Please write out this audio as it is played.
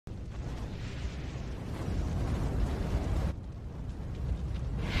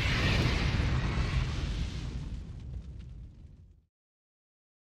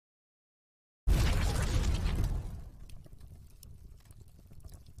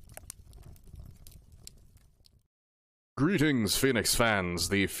Greetings, Phenixx fans.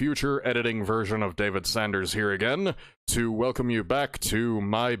 The future editing version of David Sanders here again, to welcome you back to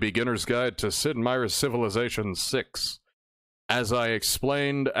my beginner's guide to Sid Meier's Civilization 6. As I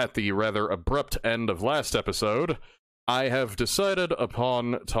explained at the rather abrupt end of last episode, I have decided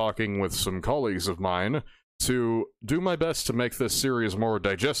upon talking with some colleagues of mine to do my best to make this series more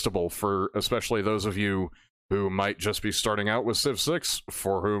digestible for especially those of you who might just be starting out with Civ 6,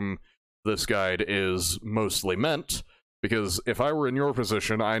 for whom this guide is mostly meant. Because if I were in your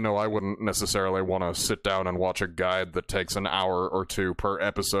position, I know I wouldn't necessarily want to sit down and watch a guide that takes an hour or two per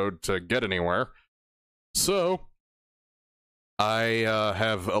episode to get anywhere. So, I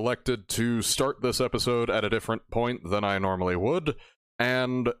have elected to start this episode at a different point than I normally would,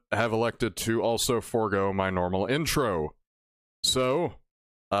 and have elected to also forego my normal intro. So,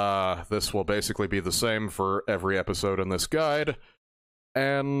 this will basically be the same for every episode in this guide,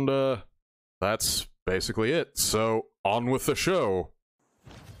 and that's basically it. So, on with the show.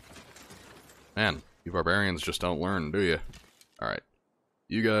 Man, you barbarians just don't learn, do you? Alright.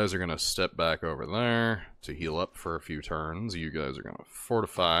 You guys are gonna step back over there to heal up for a few turns. You guys are gonna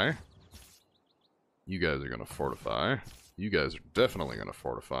fortify. You guys are gonna fortify. You guys are definitely gonna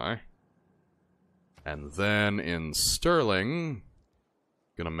fortify. And then in Sterling,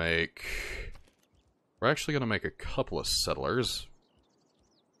 we're actually gonna make a couple of settlers.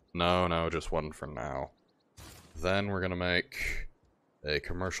 No, just one for now. Then we're gonna make a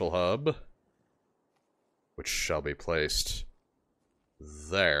commercial hub, which shall be placed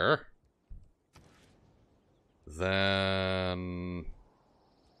there. Then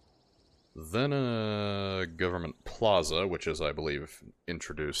a government plaza, which is, I believe,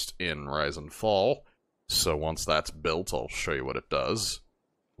 introduced in Rise and Fall. So once that's built, I'll show you what it does.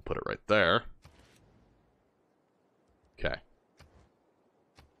 We'll put it right there. Okay.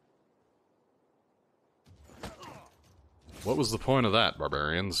 What was the point of that,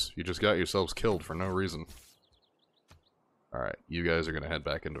 barbarians? You just got yourselves killed for no reason. Alright, you guys are gonna head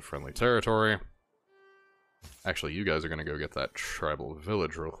back into friendly territory. Actually, you guys are gonna go get that tribal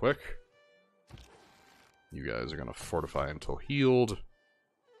village real quick. You guys are gonna fortify until healed.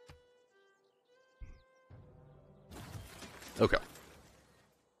 Okay.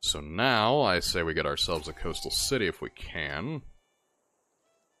 So now, I say we get ourselves a coastal city if we can.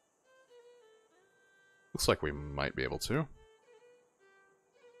 Looks like we might be able to.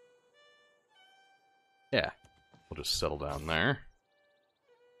 Yeah. We'll just settle down there.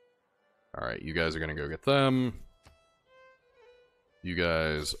 Alright, you guys are gonna go get them. You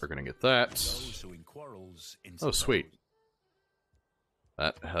guys are gonna get that. Oh, sweet.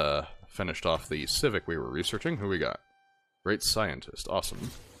 That, finished off the civic we were researching. Who we got? Great scientist.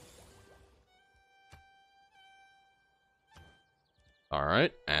 Awesome.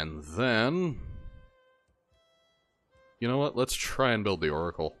 Alright, and then... You know what? Let's try and build the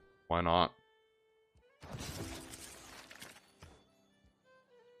Oracle. Why not?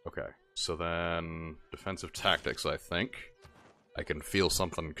 Okay, so then... defensive tactics, I think. I can feel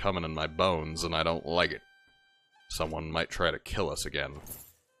something coming in my bones, and I don't like it. Someone might try to kill us again.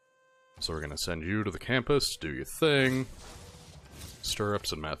 So we're gonna send you to the campus, do your thing.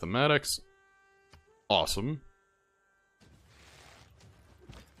 Stirrups and mathematics. Awesome.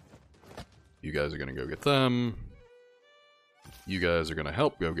 You guys are gonna go get them. You guys are gonna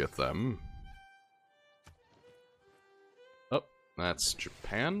help go get them. Oh, that's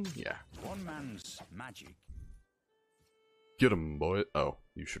Japan? Yeah. One man's magic. Get 'em, boy. Oh,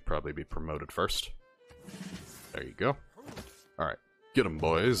 you should probably be promoted first. There you go. Alright, get 'em,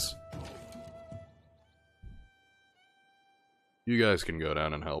 boys. You guys can go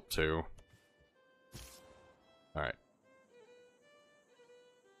down and help, too. Alright.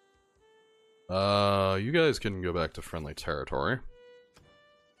 You guys can go back to friendly territory.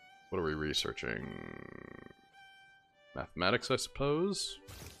 What are we researching? Mathematics, I suppose?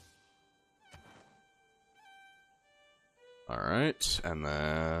 Alright, and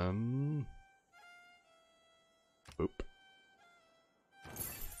then... Boop.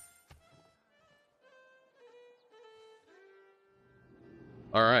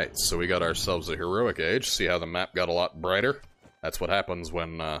 Alright, so we got ourselves a heroic age. See how the map got a lot brighter? That's what happens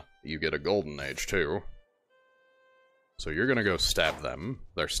when, you get a golden age, too. So you're gonna go stab them.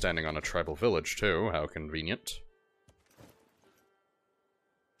 They're standing on a tribal village, too. How convenient.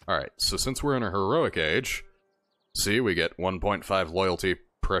 Alright, so since we're in a heroic age, see, we get 1.5 loyalty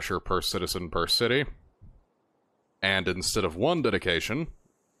pressure per citizen per city. And instead of 1 dedication,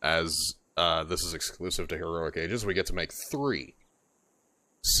 as this is exclusive to heroic ages, we get to make 3.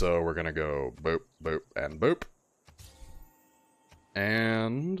 So we're gonna go boop, boop, and boop.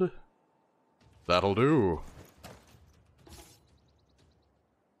 And that'll do.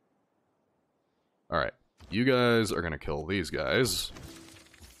 You guys are gonna kill these guys.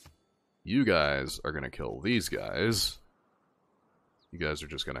 You guys are gonna kill these guys. You guys are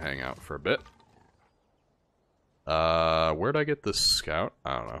just gonna hang out for a bit. Where'd I get this scout?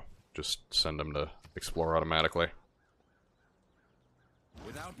 I don't know. Just send him to explore automatically.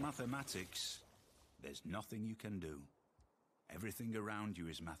 Without mathematics, there's nothing you can do. Everything around you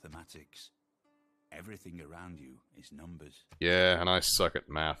is mathematics. Everything around you is numbers. Yeah, and I suck at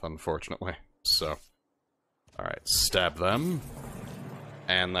math, unfortunately. So, alright, stab them.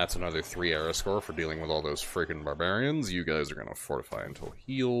 And that's another 3 arrow score for dealing with all those freaking barbarians. You guys are gonna fortify until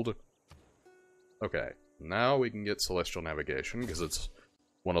healed. Okay, now we can get Celestial Navigation, because it's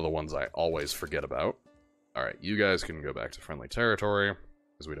one of the ones I always forget about. Alright, you guys can go back to friendly territory,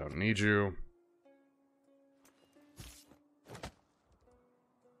 because we don't need you.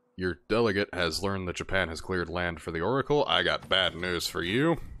 Your delegate has learned that Japan has cleared land for the Oracle. I got bad news for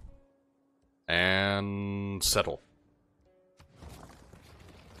you. And settle.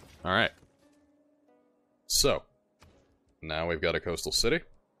 Alright. So, now we've got a coastal city.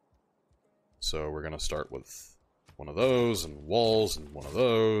 So we're going to start with one of those, and walls, and one of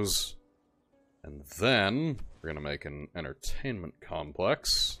those. And then we're going to make an entertainment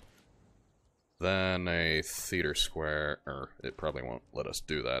complex. Then a theater square, or it probably won't let us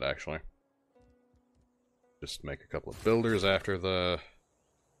do that, actually. Just make a couple of builders after the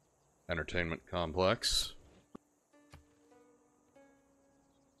entertainment complex.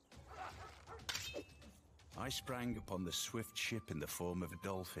 I sprang upon the swift ship in the form of a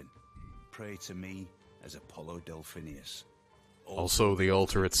dolphin. Pray to me as Apollo Delphinius. Also the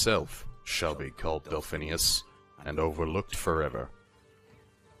altar itself shall be called Delphinius, and overlooked forever.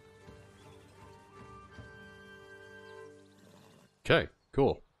 Okay,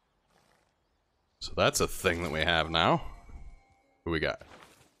 cool. So that's a thing that we have now. Who we got?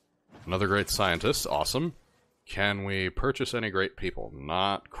 Another great scientist, awesome. Can we purchase any great people?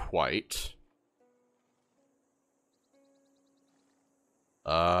 Not quite.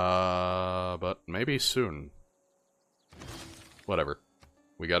 But maybe soon. Whatever.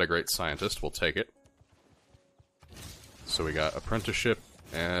 We got a great scientist, we'll take it. So we got apprenticeship,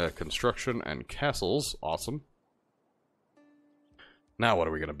 construction, and castles, awesome. Now what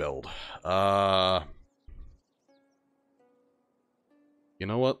are we gonna build? You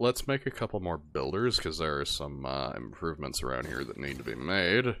know what, let's make a couple more builders, because there are some improvements around here that need to be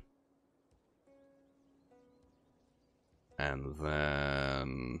made. And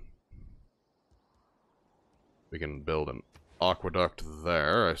then we can build an aqueduct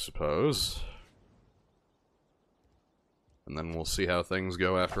there, I suppose. And then we'll see how things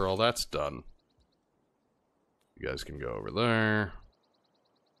go after all that's done. You guys can go over there.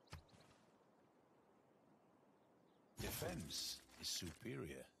 Defense is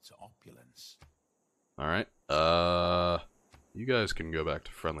superior to opulence. Alright, you guys can go back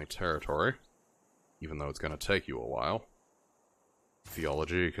to friendly territory, even though it's gonna take you a while.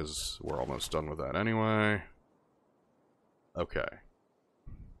 Theology, because we're almost done with that anyway. Okay.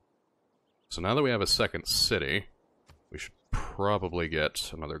 So now that we have a second city, we should probably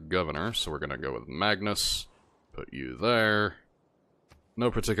get another governor, so we're gonna go with Magnus. Put you there.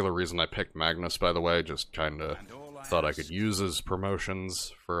 No particular reason I picked Magnus, by the way, just kinda thought I could use his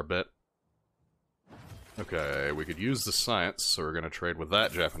promotions for a bit. Okay, we could use the science, so we're gonna trade with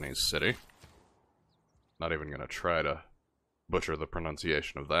that Japanese city. Not even gonna try to butcher the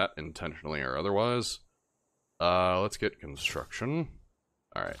pronunciation of that, intentionally or otherwise. Let's get construction.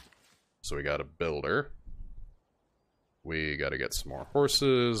 Alright, so we got a builder. We gotta get some more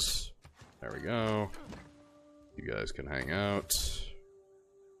horses. There we go. You guys can hang out.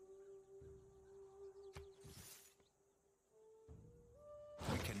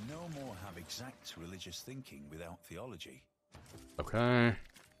 We can no more have exact religious thinking without theology. Okay.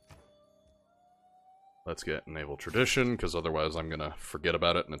 Let's get naval tradition, because otherwise I'm gonna forget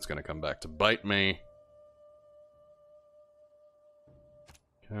about it and it's gonna come back to bite me.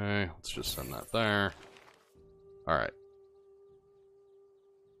 Okay, let's just send that there. Alright.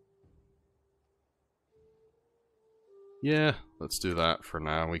 Yeah, let's do that for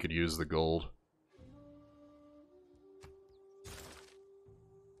now. We could use the gold.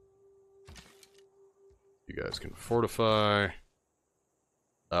 You guys can fortify.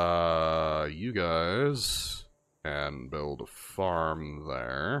 You guys can build a farm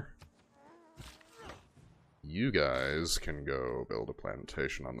there. You guys can go build a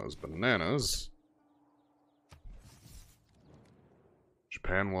plantation on those bananas.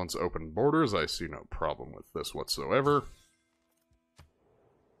 Japan wants open borders. I see no problem with this whatsoever.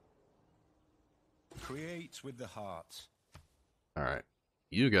 Create with the heart. Alright.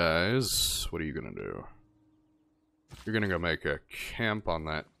 You guys, what are you gonna do? You're gonna go make a camp on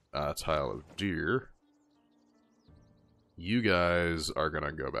that tile of deer. You guys are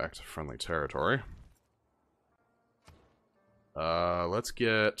gonna go back to friendly territory. Let's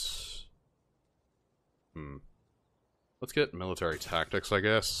get... Let's get military tactics, I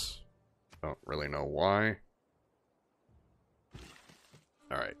guess. Don't really know why.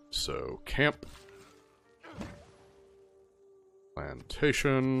 Alright, so camp.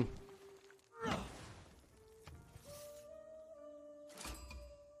 Plantation.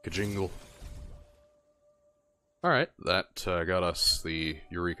 Kajingle. Alright, that got us the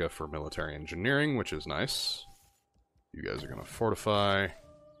Eureka for military engineering, which is nice. You guys are gonna fortify.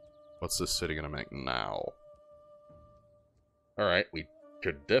 What's this city gonna make now? Alright, we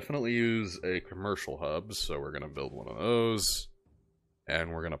could definitely use a commercial hub, so we're gonna build one of those.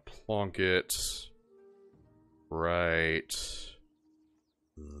 And we're gonna plonk it right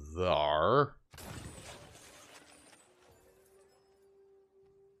there.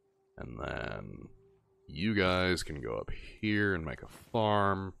 And then you guys can go up here and make a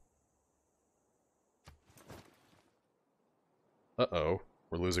farm. Uh-oh,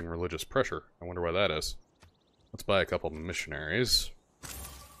 we're losing religious pressure. I wonder why that is. Let's buy a couple missionaries.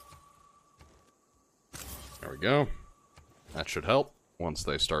 There we go. That should help once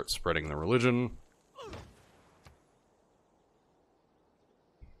they start spreading the religion.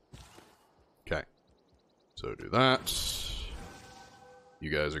 Okay. So do that. You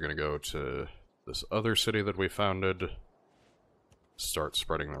guys are going to go to this other city that we founded. Start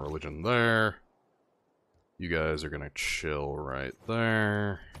spreading the religion there. You guys are going to chill right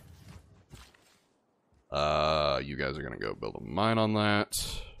there. You guys are going to go build a mine on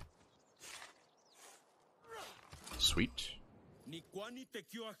that. Sweet.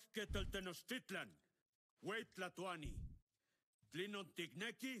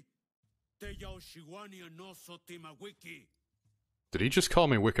 Did he just call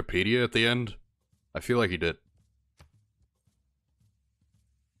me Wikipedia at the end? I feel like he did.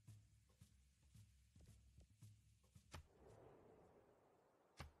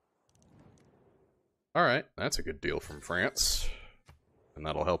 Alright, that's a good deal from France. And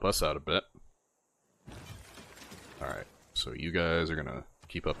that'll help us out a bit. Alright, so you guys are gonna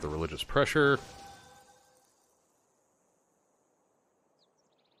keep up the religious pressure.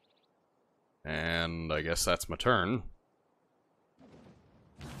 And I guess that's my turn.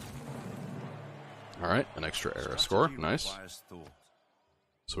 Alright, an extra era score, nice.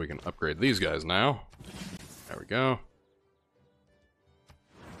 So we can upgrade these guys now. There we go.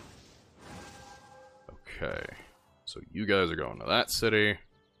 Okay, so you guys are going to that city.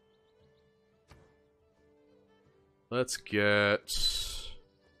 Let's get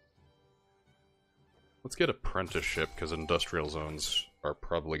apprenticeship, because industrial zones are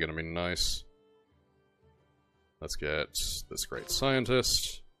probably going to be nice. Let's get this great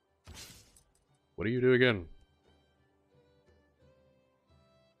scientist. What do you do again?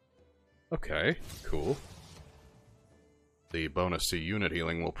 Okay, cool. The bonus to unit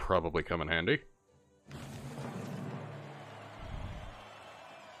healing will probably come in handy.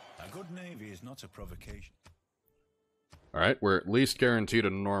 A good navy is not a provocation. Alright, we're at least guaranteed a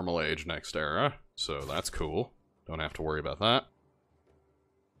normal age next era, so that's cool. Don't have to worry about that.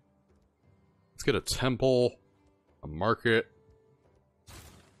 Let's get a temple, a market,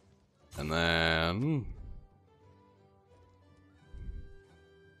 and then...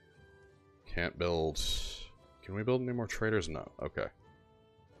 Can't build... Can we build any more traders? No, okay.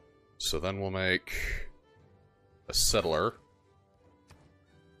 So then we'll make a settler.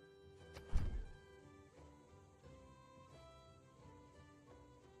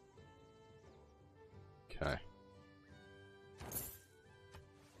 Okay.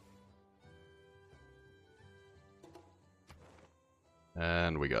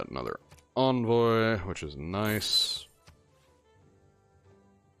 And we got another envoy, which is nice.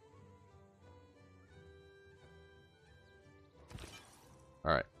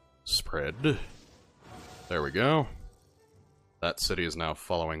 Alright, spread. There we go. That city is now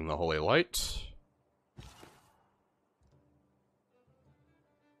following the Holy Light.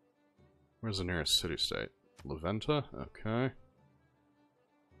 Where's the nearest city-state? Leventa? Okay.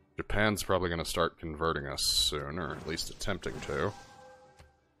 Japan's probably going to start converting us soon, or at least attempting to.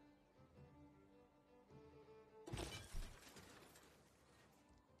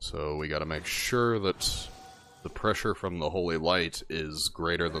 So we gotta make sure that the pressure from the Holy Light is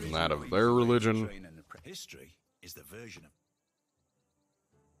greater than that of their religion.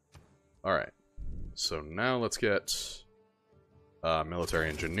 Alright. So now let's get military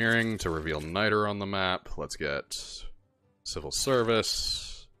engineering to reveal Niter on the map. Let's get civil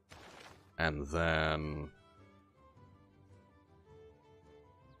service. And then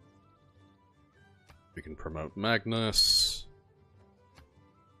We can promote Magnus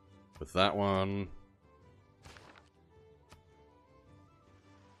with that one.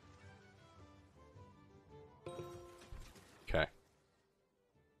 Okay.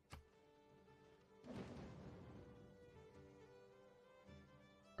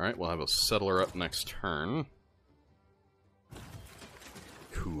 Alright, we'll have a settler up next turn.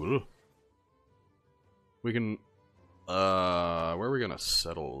 Cool. We can... where are we gonna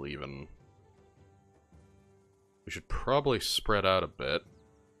settle, even? We should probably spread out a bit.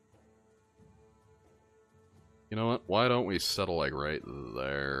 You know what? Why don't we settle, like, right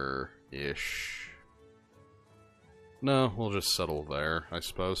there-ish? No, we'll just settle there, I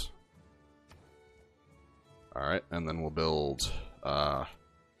suppose. Alright, and then we'll build,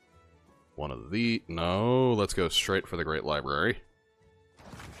 one of the... No, let's go straight for the Great Library.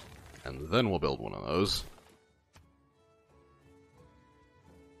 And then we'll build one of those.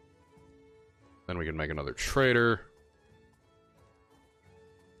 Then we can make another trader.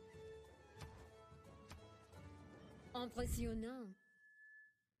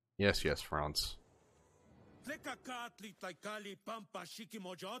 Yes, yes, France.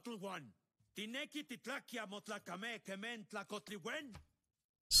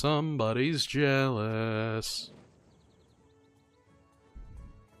 Somebody's jealous.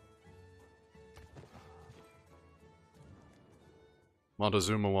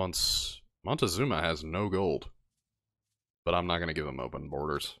 Montezuma has no gold. But I'm not going to give him open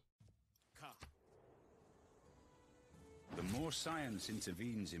borders. The more science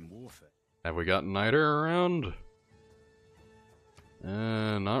intervenes in warfare. Have we got Niter around?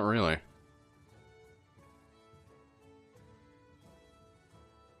 Not really.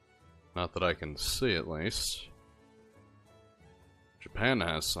 Not that I can see, at least. Japan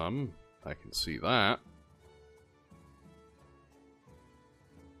has some. I can see that.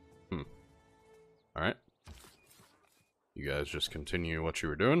 Alright. You guys just continue what you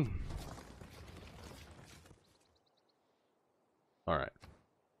were doing. Alright.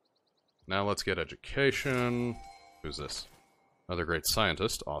 Now let's get education. Who's this? Another great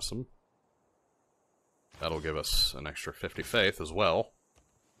scientist. Awesome. That'll give us an extra 50 faith as well.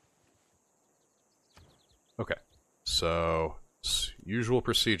 Okay. So, usual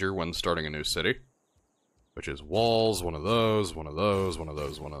procedure when starting a new city. Which is walls, one of those, one of those, one of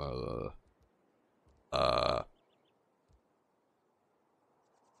those, one of the...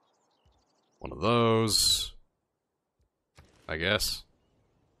 one of those, I guess.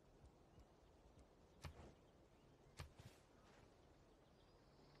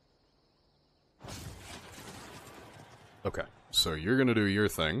 Okay, so you're gonna do your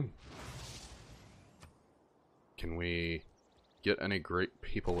thing. Can we get any great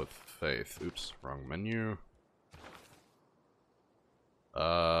people with faith? Oops, wrong menu.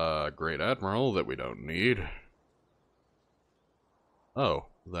 Great Admiral that we don't need. Oh,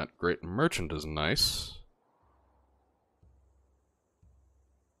 that Great Merchant is nice.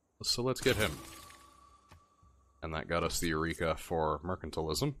 So let's get him. And that got us the Eureka for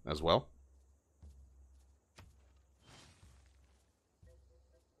mercantilism as well.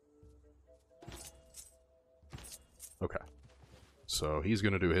 Okay. So he's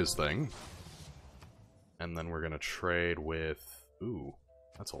gonna do his thing. And then we're gonna trade with... Ooh,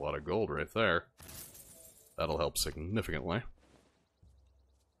 that's a lot of gold right there. That'll help significantly.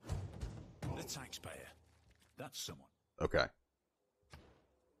 The taxpayer. That's someone. Okay.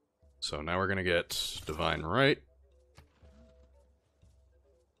 So now we're gonna get Divine Right.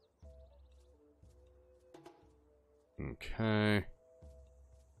 Okay.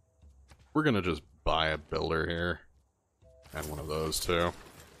 We're gonna just buy a builder here. And one of those too.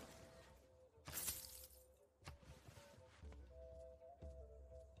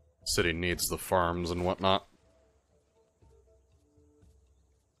 City needs the farms and whatnot.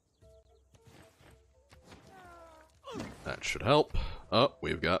 That should help. Oh,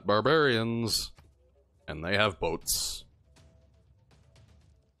 we've got barbarians. And they have boats.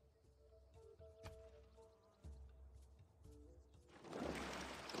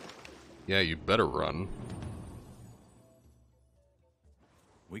 Yeah, you'd better run.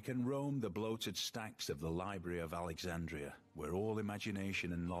 We can roam the bloated stacks of the Library of Alexandria, where all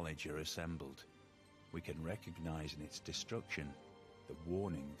imagination and knowledge are assembled. We can recognize in its destruction the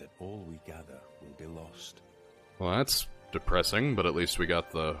warning that all we gather will be lost. Well, that's depressing, but at least we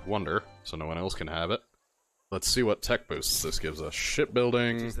got the wonder, so no one else can have it. Let's see what tech boosts this gives us.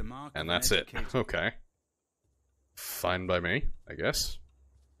 Shipbuilding, and that's it. Okay. Fine by me, I guess.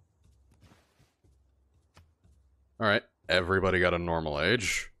 Alright, everybody got a normal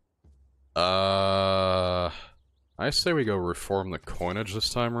age. I say we go reform the coinage this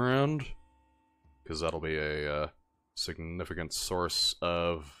time around. because that'll be a significant source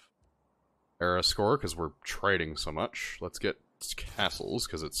of era score, because we're trading so much. Let's get castles,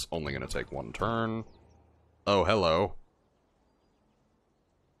 because it's only going to take one turn. Oh, hello.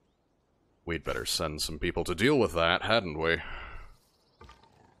 We'd better send some people to deal with that, hadn't we?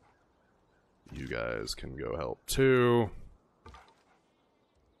 You guys can go help too.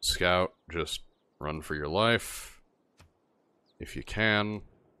 Scout, just run for your life. If you can.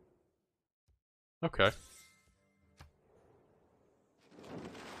 Okay.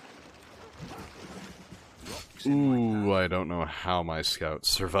 Ooh, I don't know how my scout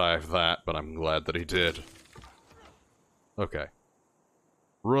survived that, but I'm glad that he did. Okay.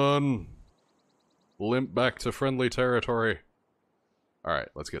 Run! Limp back to friendly territory. Alright,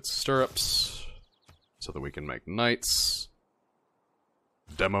 let's get stirrups, so that we can make knights.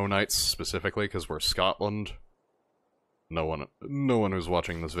 Demo knights, specifically, because we're Scotland. No one who's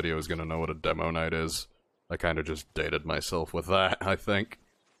watching this video is going to know what a demo knight is. I kind of just dated myself with that, I think.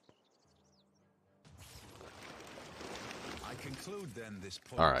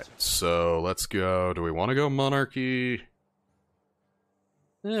 Alright, so let's go. Do we want to go monarchy?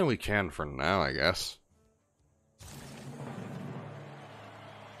 We can for now, I guess.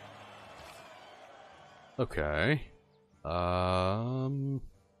 Okay.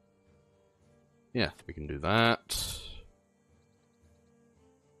 Yeah, we can do that.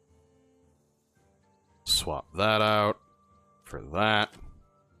 Swap that out for that.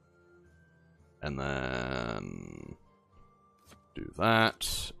 And then do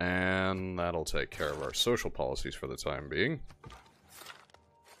that, and that'll take care of our social policies for the time being.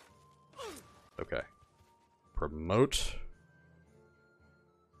 Okay. Promote.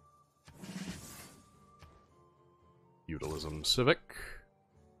 Feudalism civic.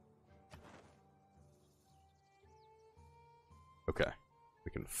 Okay.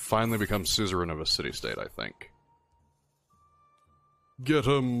 We can finally become suzerain of a city-state, I think. Get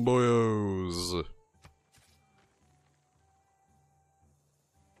 'em, boyos!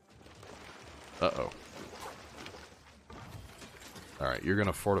 Uh-oh. Alright, you're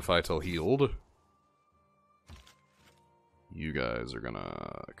gonna fortify till healed. You guys are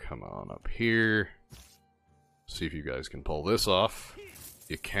gonna come on up here. See if you guys can pull this off.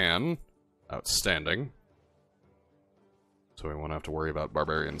 You can. Outstanding. So we won't have to worry about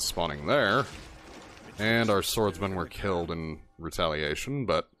barbarians spawning there. And our swordsmen were killed in retaliation,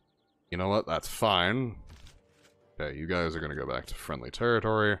 but you know what? That's fine. Okay, you guys are gonna go back to friendly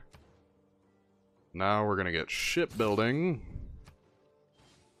territory. Now we're gonna get shipbuilding.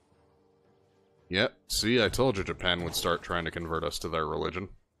 Yep, see, I told you Japan would start trying to convert us to their religion.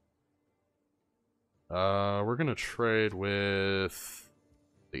 We're gonna trade with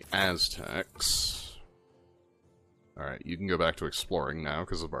the Aztecs. Alright, you can go back to exploring now,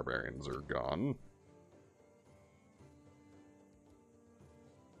 because the barbarians are gone.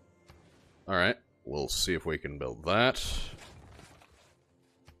 Alright, we'll see if we can build that.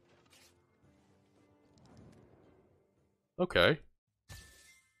 Okay.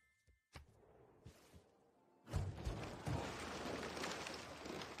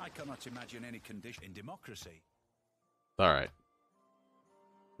 I cannot imagine any condition in democracy. Alright.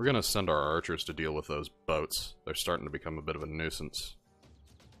 We're gonna send our archers to deal with those boats. They're starting to become a bit of a nuisance.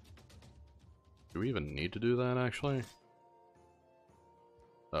 Do we even need to do that, actually?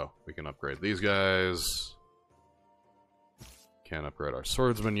 Oh, we can upgrade these guys. Can't upgrade our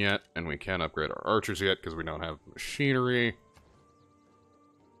swordsmen yet, and we can't upgrade our archers yet because we don't have machinery.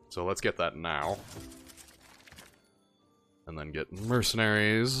 So let's get that now. And then get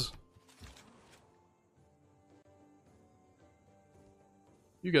mercenaries.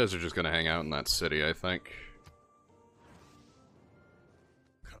 You guys are just gonna hang out in that city, I think.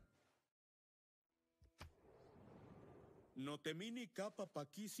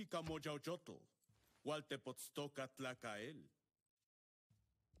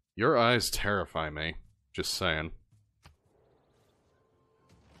 Your eyes terrify me. Just saying.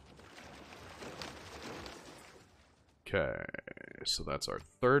 Okay, so that's our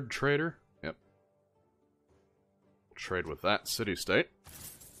third trader. Yep. Trade with that city-state.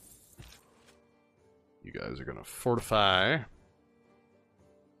 You guys are gonna fortify.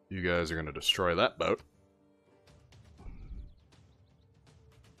 You guys are gonna destroy that boat.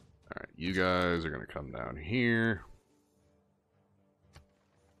 Alright, you guys are gonna come down here.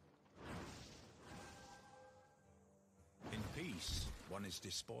 In peace, one is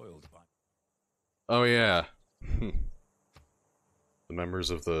despoiled by... Oh yeah. The members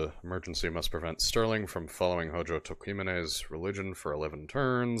of the emergency must prevent Sterling from following Hojo Tokimene's religion for 11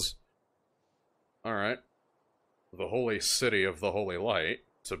 turns. Alright. The holy city of the Holy Light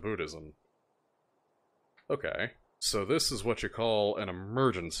to Buddhism. Okay. So this is what you call an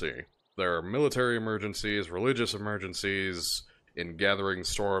emergency. There are military emergencies, religious emergencies. In Gathering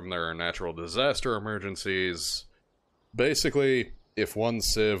Storm, there are natural disaster emergencies. Basically, if one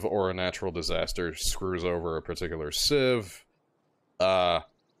civ or a natural disaster screws over a particular civ,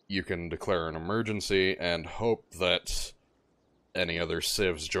 you can declare an emergency and hope that any other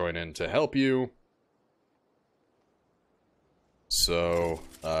civs join in to help you. So,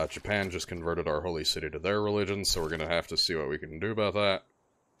 Japan just converted our holy city to their religion, so we're gonna have to see what we can do about that.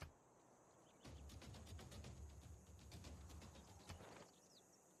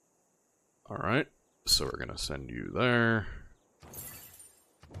 Alright, so we're gonna send you there.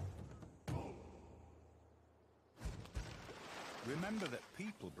 Remember that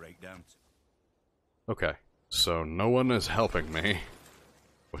people break down. Okay, so no one is helping me,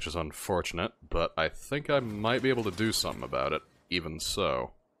 which is unfortunate, but I think I might be able to do something about it, even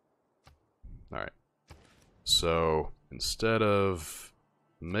so. Alright, so instead of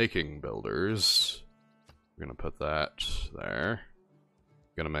making builders, we're gonna put that there.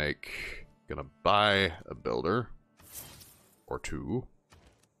 Gonna buy a builder, or two.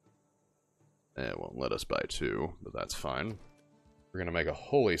 It won't let us buy two, but that's fine. We're gonna make a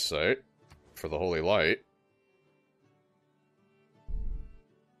holy site for the holy light.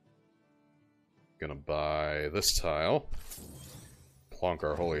 Gonna buy this tile. Plonk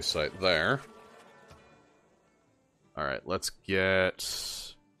our holy site there. Alright, let's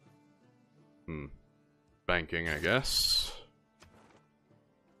get... banking, I guess.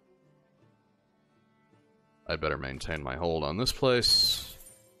 I'd better maintain my hold on this place.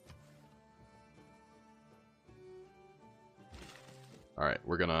 Alright,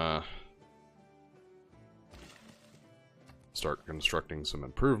 we're gonna start constructing some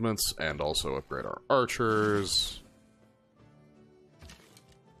improvements and also upgrade our archers.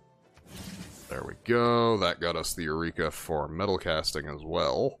 There we go. That got us the Eureka for metal casting as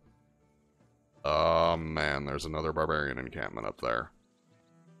well. Oh man, there's another barbarian encampment up there.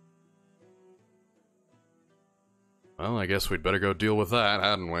 Well, I guess we'd better go deal with that,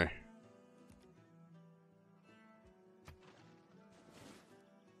 hadn't we?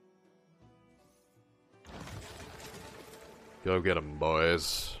 Go get them,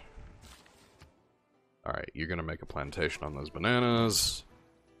 boys. Alright, you're gonna make a plantation on those bananas.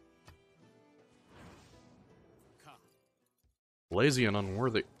 Lazy and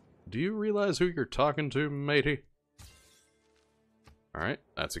unworthy. Do you realize who you're talking to, matey? Alright,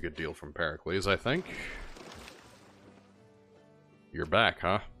 that's a good deal from Pericles, I think. You're back,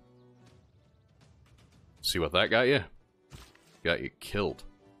 huh? See what that got you? Got you killed,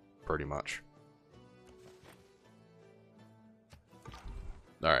 pretty much.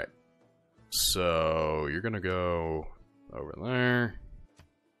 Alright. So, you're gonna go over there.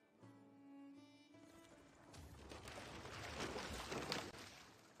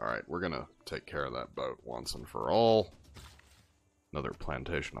 Alright, we're gonna take care of that boat once and for all. Another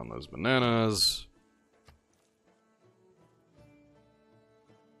plantation on those bananas.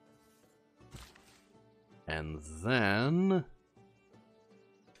 And then...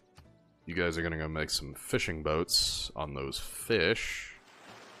 you guys are gonna go make some fishing boats on those fish.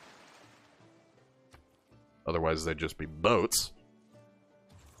 Otherwise, they'd just be boats.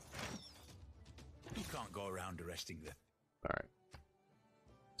 You can't go around arresting them. Alright.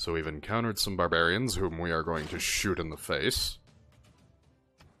 So we've encountered some barbarians whom we are going to shoot in the face.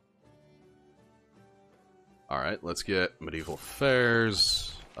 Alright, let's get medieval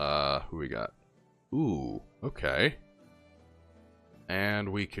fairs. Who we got? Ooh, okay. And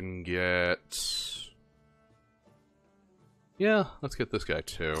we can get... yeah, let's get this guy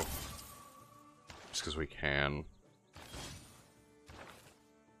too. Just because we can.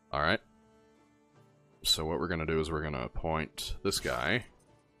 Alright. So what we're going to do is we're going to appoint this guy.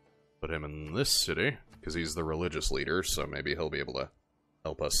 Put him in this city, because he's the religious leader, so maybe he'll be able to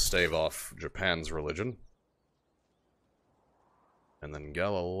help us stave off Japan's religion. And then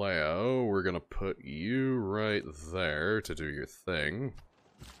Galileo, we're gonna put you right there to do your thing.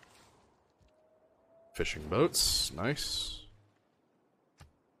 Fishing boats, nice.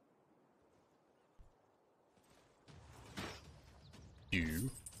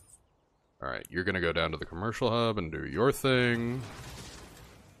 You. Alright, you're gonna go down to the commercial hub and do your thing.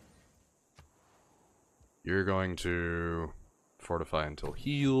 You're going to fortify until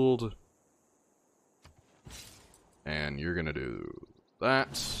healed. And you're gonna do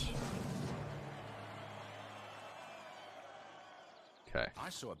that. Okay. I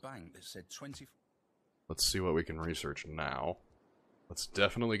saw a bank that said 20. Let's see what we can research now. Let's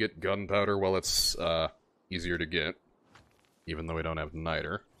definitely get gunpowder while it's easier to get. Even though we don't have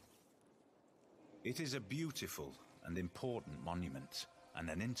niter. It is a beautiful and important monument, and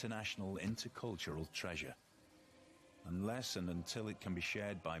an international intercultural treasure. Unless and until it can be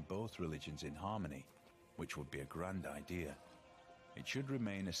shared by both religions in harmony, which would be a grand idea, it should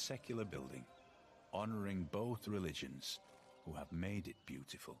remain a secular building, honoring both religions who have made it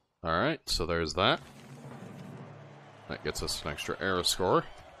beautiful. Alright, so there's that. That gets us an extra era score.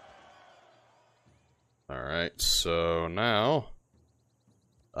 Alright, so now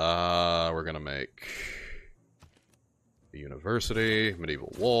we're gonna make a university,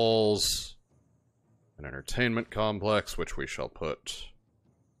 medieval walls, an entertainment complex, which we shall put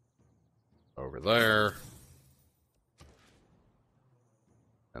over there.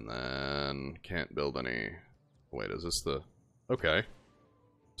 And then can't build any... Wait, is this the... Okay.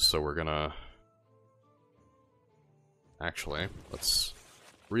 So we're gonna... Actually, let's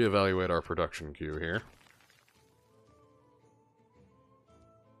reevaluate our production queue here.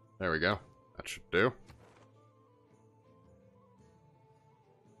 There we go. That should do.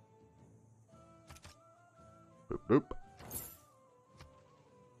 Boop, boop.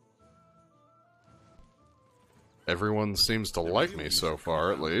 Everyone seems to like me so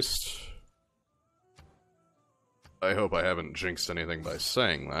far, at least. I hope I haven't jinxed anything by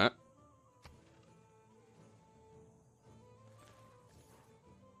saying that.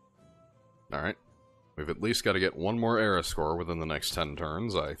 Alright. We've at least got to get one more era score within the next 10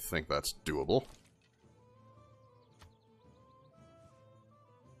 turns. I think that's doable.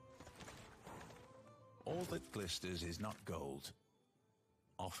 All that glisters is not gold.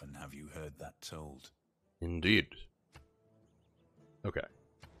 Often have you heard that told. Indeed. Okay.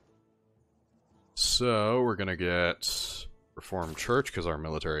 So, we're gonna get Reformed Church, because our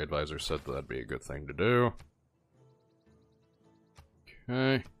military advisor said that'd be a good thing to do.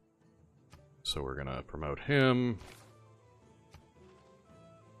 Okay. So we're gonna promote him.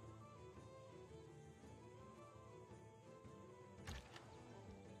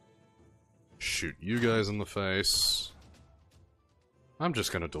 Shoot you guys in the face. I'm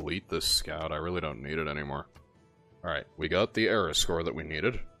just gonna delete this scout. I really don't need it anymore. Alright, we got the era score that we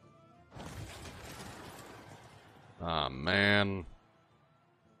needed. Ah, man.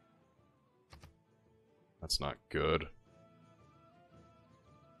 That's not good.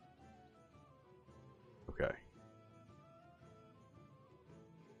 Okay.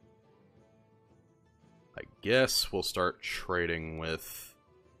 I guess we'll start trading with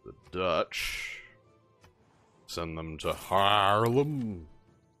the Dutch. Send them to Haarlem.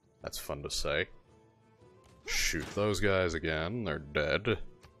 That's fun to say. Shoot those guys again. They're dead.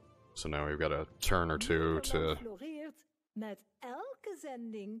 So now we've got a turn or two to...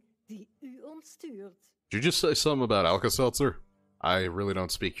 Did you just say something about Alka-Seltzer? I really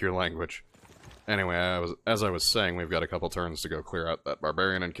don't speak your language. Anyway, as I was saying, we've got a couple turns to go clear out that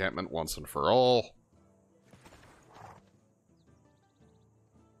barbarian encampment once and for all.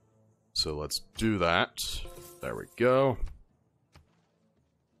 So let's do that. There we go.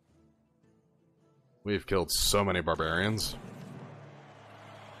 We've killed so many barbarians.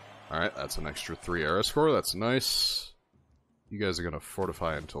 Alright, that's an extra 3 era score. That's nice. You guys are going to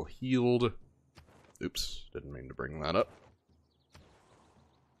fortify until healed. Oops, didn't mean to bring that up.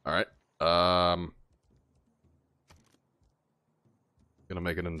 Alright. Gonna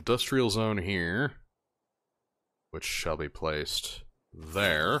make an industrial zone here, which shall be placed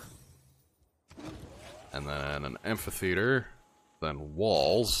there. And then an amphitheater, then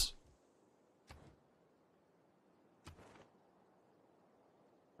walls.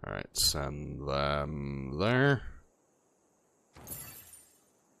 Alright, send them there.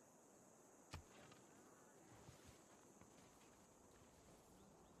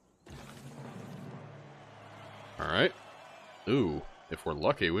 Alright. Ooh, if we're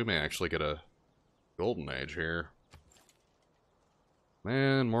lucky, we may actually get a golden age here.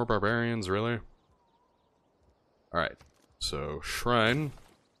 Man, more barbarians, really? Alright, so shrine.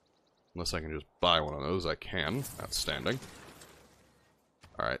 Unless I can just buy one of those, I can. Outstanding.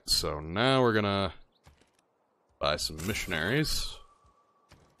 Alright, so now we're gonna buy some missionaries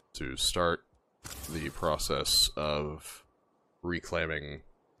to start the process of reclaiming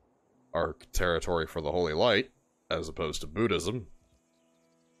our territory for the Holy Light, as opposed to Buddhism.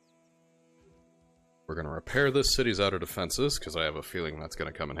 We're gonna repair this city's outer defenses, because I have a feeling that's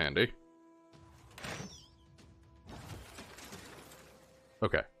gonna come in handy.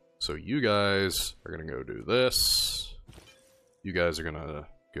 Okay, so you guys are gonna go do this. You guys are gonna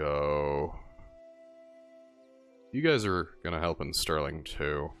go... You guys are gonna help in Sterling,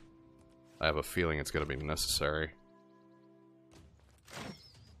 too. I have a feeling it's gonna be necessary.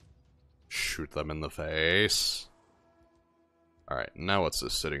 Shoot them in the face. Alright, now what's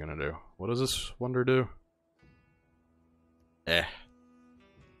this city gonna do? What does this wonder do?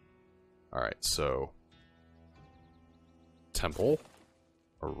 Alright, so... temple,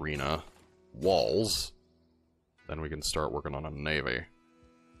 arena, walls. Then we can start working on a navy.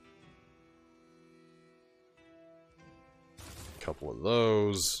 Couple of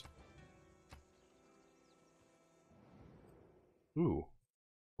those. Ooh.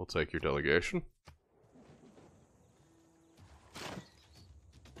 We'll take your delegation.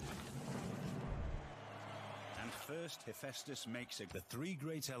 And first, Hephaestus makes it the three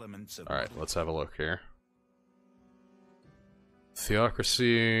great elements of... Alright, let's have a look here.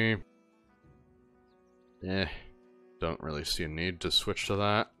 Theocracy... don't really see a need to switch to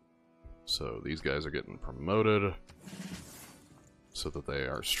that. So these guys are getting promoted so that they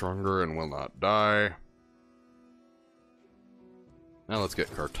are stronger and will not die. Now let's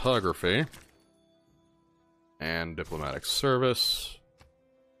get cartography and diplomatic service.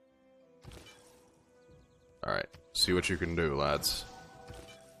 Alright, see what you can do, lads.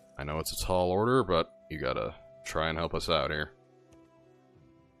 I know it's a tall order, but you gotta try and help us out here.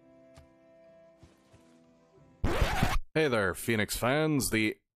 Hey there, Phenixx fans,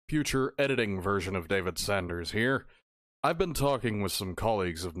 the future editing version of David Sanders here. I've been talking with some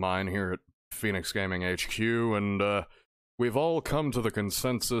colleagues of mine here at Phenixx Gaming HQ, and we've all come to the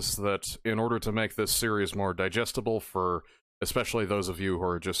consensus that in order to make this series more digestible for especially those of you who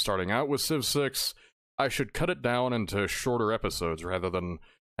are just starting out with Civ 6, I should cut it down into shorter episodes rather than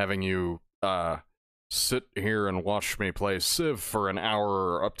having you sit here and watch me play Civ for an hour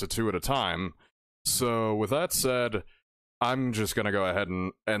or up to 2 at a time. So with that said, I'm just gonna go ahead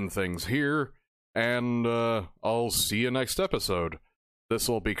and end things here, and I'll see you next episode. This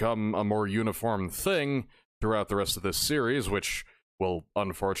will become a more uniform thing throughout the rest of this series, which will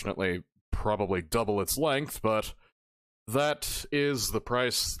unfortunately probably double its length, but that is the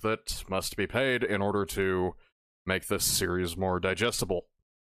price that must be paid in order to make this series more digestible,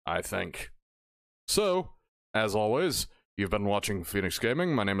 I think. So, as always, you've been watching Phenixx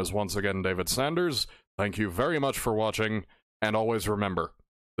Gaming. My name is once again David Sanders. Thank you very much for watching, and always remember,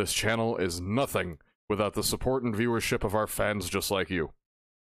 this channel is nothing without the support and viewership of our fans just like you.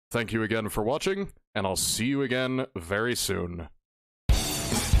 Thank you again for watching, and I'll see you again very soon.